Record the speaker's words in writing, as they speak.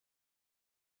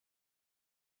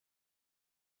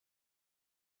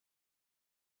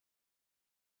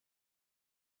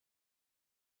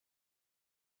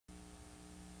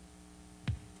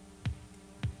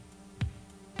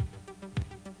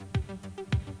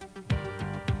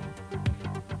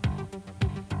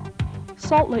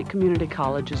Salt Lake Community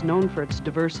College is known for its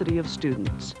diversity of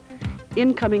students.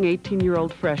 Incoming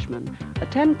 18-year-old freshmen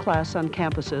attend class on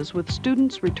campuses with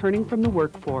students returning from the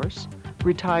workforce,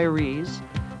 retirees,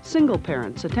 single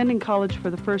parents attending college for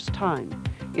the first time,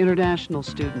 international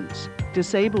students,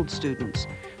 disabled students,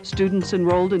 students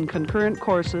enrolled in concurrent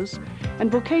courses,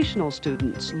 and vocational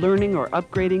students learning or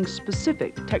upgrading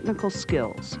specific technical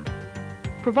skills.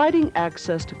 Providing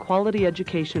access to quality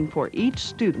education for each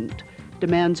student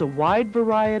demands a wide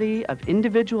variety of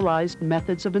individualized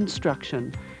methods of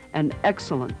instruction and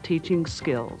excellent teaching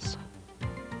skills.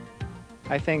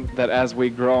 I think that as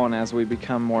we grow and as we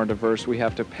become more diverse, we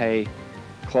have to pay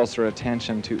closer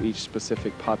attention to each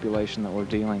specific population that we're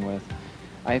dealing with.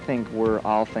 I think we're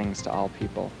all things to all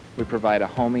people. We provide a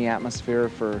homey atmosphere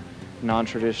for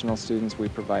non-traditional students. We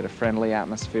provide a friendly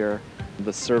atmosphere.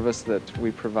 The service that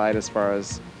we provide as far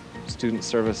as student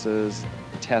services,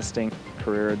 testing,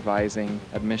 career advising,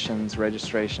 admissions,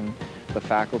 registration, the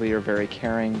faculty are very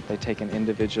caring. They take an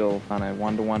individual on a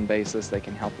one-to-one basis. They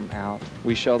can help them out.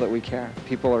 We show that we care.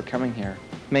 People are coming here.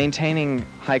 Maintaining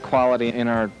high quality in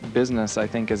our business, I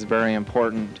think, is very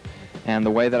important. And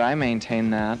the way that I maintain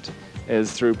that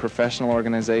is through professional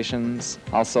organizations,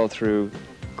 also through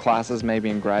classes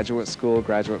maybe in graduate school,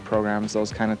 graduate programs,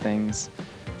 those kind of things.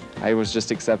 I was just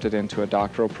accepted into a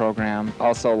doctoral program.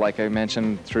 Also, like I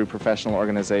mentioned, through professional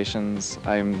organizations,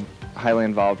 I'm highly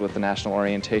involved with the National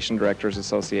Orientation Directors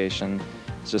Association.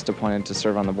 I was just appointed to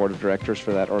serve on the board of directors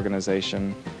for that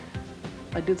organization.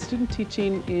 I did student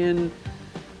teaching in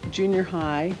junior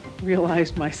high,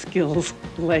 realized my skills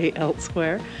lay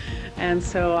elsewhere, and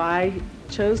so I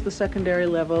chose the secondary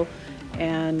level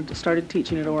and started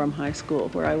teaching at Orem High School,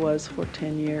 where I was for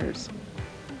 10 years.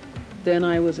 Then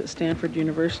I was at Stanford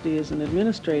University as an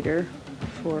administrator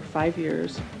for 5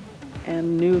 years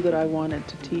and knew that I wanted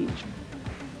to teach.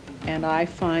 And I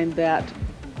find that,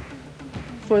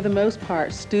 for the most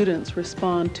part, students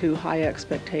respond to high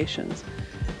expectations.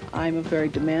 I'm a very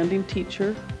demanding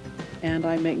teacher, and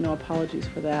I make no apologies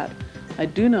for that. I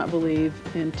do not believe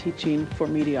in teaching for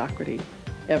mediocrity,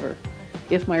 ever.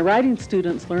 If my writing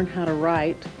students learn how to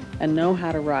write and know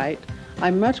how to write,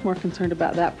 I'm much more concerned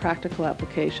about that practical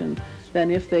application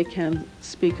than if they can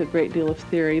speak a great deal of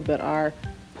theory but are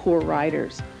poor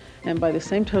writers. And by the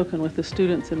same token, with the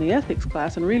students in the ethics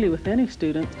class, and really with any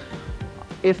students,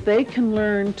 if they can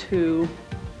learn to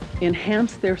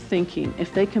enhance their thinking,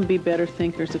 if they can be better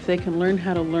thinkers, if they can learn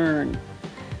how to learn,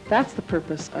 that's the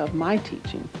purpose of my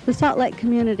teaching. The Salt Lake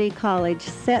Community College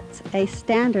sets a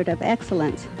standard of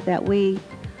excellence that we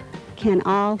can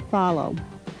all follow,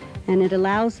 and it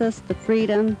allows us the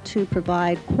freedom to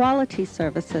provide quality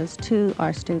services to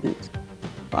our students.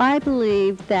 I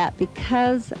believe that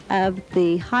because of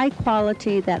the high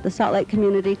quality that the Salt Lake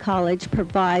Community College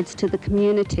provides to the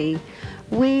community,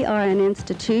 we are an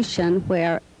institution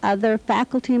where other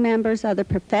faculty members, other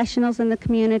professionals in the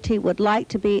community would like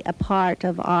to be a part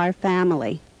of our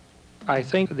family. I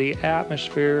think the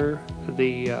atmosphere,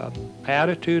 the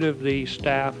attitude of the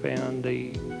staff and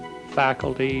the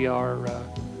faculty are,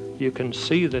 you can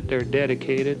see that they're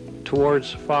dedicated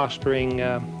towards fostering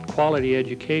quality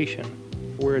education.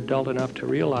 We're adult enough to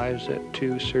realize that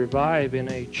to survive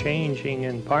in a changing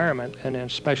environment, and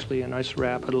especially in this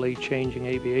rapidly changing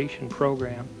aviation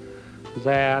program,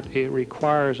 that it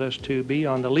requires us to be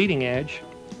on the leading edge,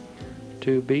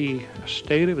 to be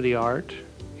state-of-the-art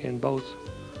in both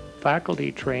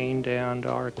faculty trained and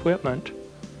our equipment.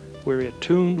 We're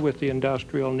attuned with the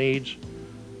industrial needs.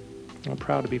 I'm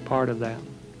proud to be part of that.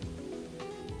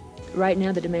 Right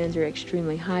now the demands are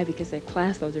extremely high because their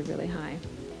class loads are really high.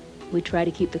 We try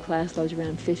to keep the class loads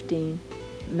around 15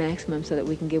 maximum so that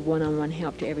we can give one-on-one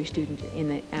help to every student in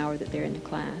the hour that they're in the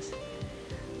class.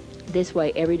 This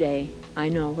way, every day, I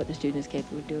know what the student is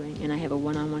capable of doing, and I have a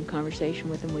one-on-one conversation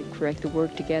with them. We correct the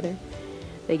work together.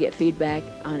 They get feedback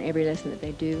on every lesson that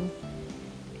they do.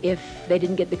 If they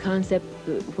didn't get the concept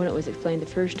when it was explained the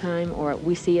first time, or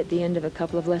we see at the end of a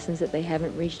couple of lessons that they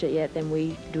haven't reached it yet, then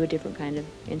we do a different kind of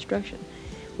instruction.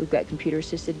 We've got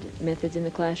computer-assisted methods in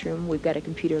the classroom. We've got a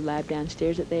computer lab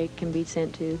downstairs that they can be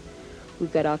sent to.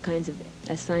 We've got all kinds of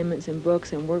assignments and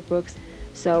books and workbooks.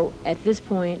 So at this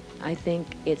point, I think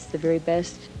it's the very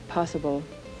best possible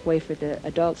way for the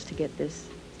adults to get this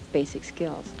basic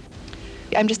skills.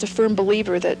 I'm just a firm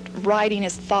believer that writing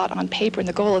is thought on paper, and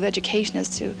the goal of education is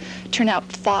to turn out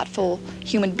thoughtful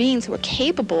human beings who are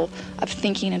capable of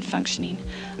thinking and functioning.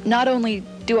 Not only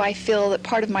do I feel that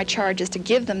part of my charge is to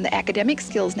give them the academic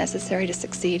skills necessary to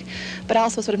succeed, but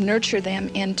also sort of nurture them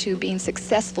into being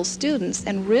successful students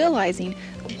and realizing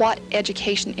what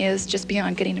education is just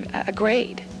beyond getting a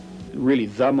grade. Really,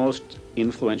 the most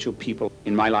influential people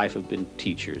in my life have been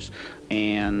teachers.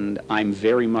 And I'm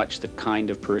very much the kind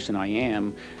of person I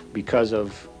am because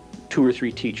of 2 or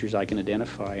 3 teachers I can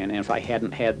identify. And if I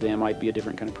hadn't had them, I'd be a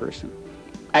different kind of person.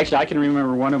 Actually, I can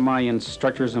remember one of my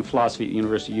instructors in philosophy at the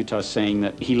University of Utah saying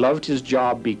that he loved his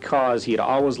job because he had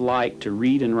always liked to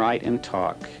read and write and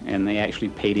talk, and they actually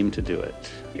paid him to do it.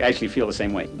 I actually feel the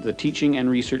same way. The teaching and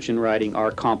research and writing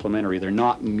are complementary. They're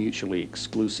not mutually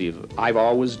exclusive. I've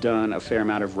always done a fair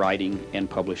amount of writing and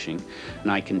publishing,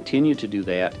 and I continue to do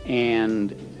that,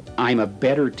 and I'm a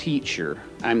better teacher.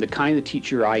 I'm the kind of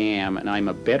teacher I am, and I'm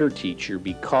a better teacher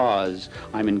because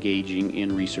I'm engaging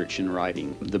in research and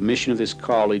writing. The mission of this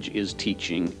college is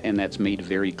teaching, and that's made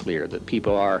very clear that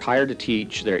people are hired to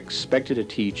teach, they're expected to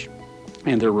teach,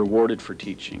 and they're rewarded for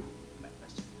teaching.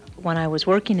 When I was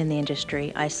working in the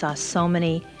industry, I saw so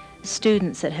many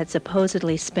students that had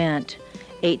supposedly spent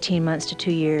 18 months to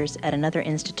 2 years at another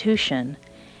institution,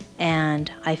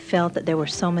 and I felt that there were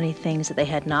so many things that they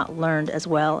had not learned as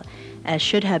well as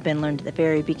should have been learned at the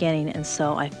very beginning, and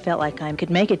so I felt like I could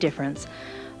make a difference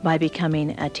by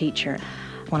becoming a teacher.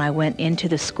 When I went into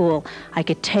the school, I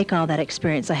could take all that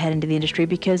experience I had into the industry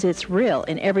because it's real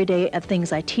in every day of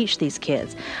things I teach these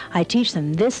kids. I teach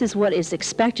them, this is what is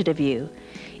expected of you.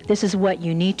 This is what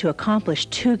you need to accomplish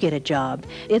to get a job.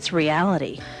 It's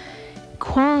reality.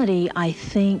 Quality, I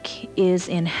think, is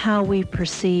in how we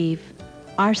perceive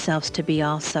ourselves to be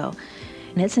also.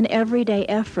 And it's an everyday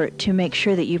effort to make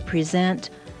sure that you present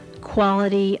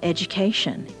quality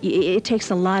education. It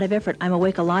takes a lot of effort. I'm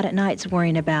awake a lot at nights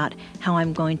worrying about how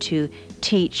I'm going to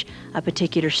teach a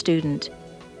particular student.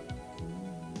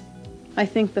 I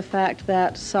think the fact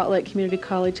that Salt Lake Community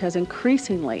College has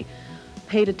increasingly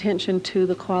paid attention to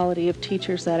the quality of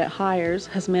teachers that it hires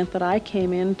has meant that I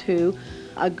came into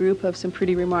a group of some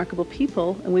pretty remarkable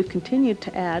people, and we've continued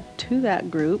to add to that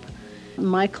group.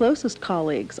 My closest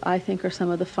colleagues, I think, are some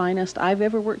of the finest I've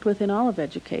ever worked with in all of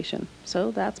education.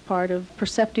 So that's part of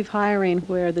perceptive hiring,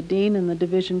 where the dean and the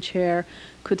division chair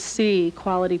could see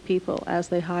quality people as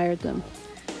they hired them.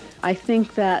 I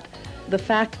think that the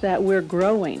fact that we're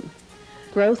growing,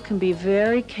 growth can be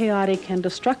very chaotic and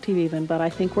destructive even, but I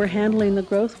think we're handling the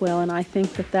growth well, and I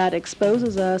think that that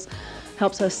exposes us,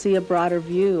 helps us see a broader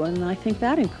view, and I think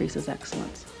that increases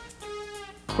excellence.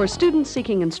 For students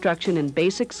seeking instruction in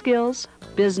basic skills,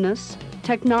 business,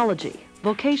 technology,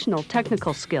 vocational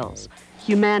technical skills,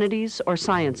 humanities, or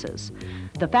sciences,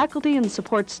 the faculty and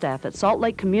support staff at Salt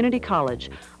Lake Community College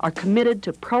are committed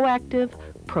to proactive,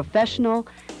 professional,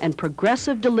 and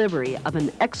progressive delivery of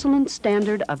an excellent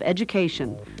standard of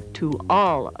education to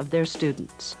all of their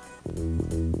students.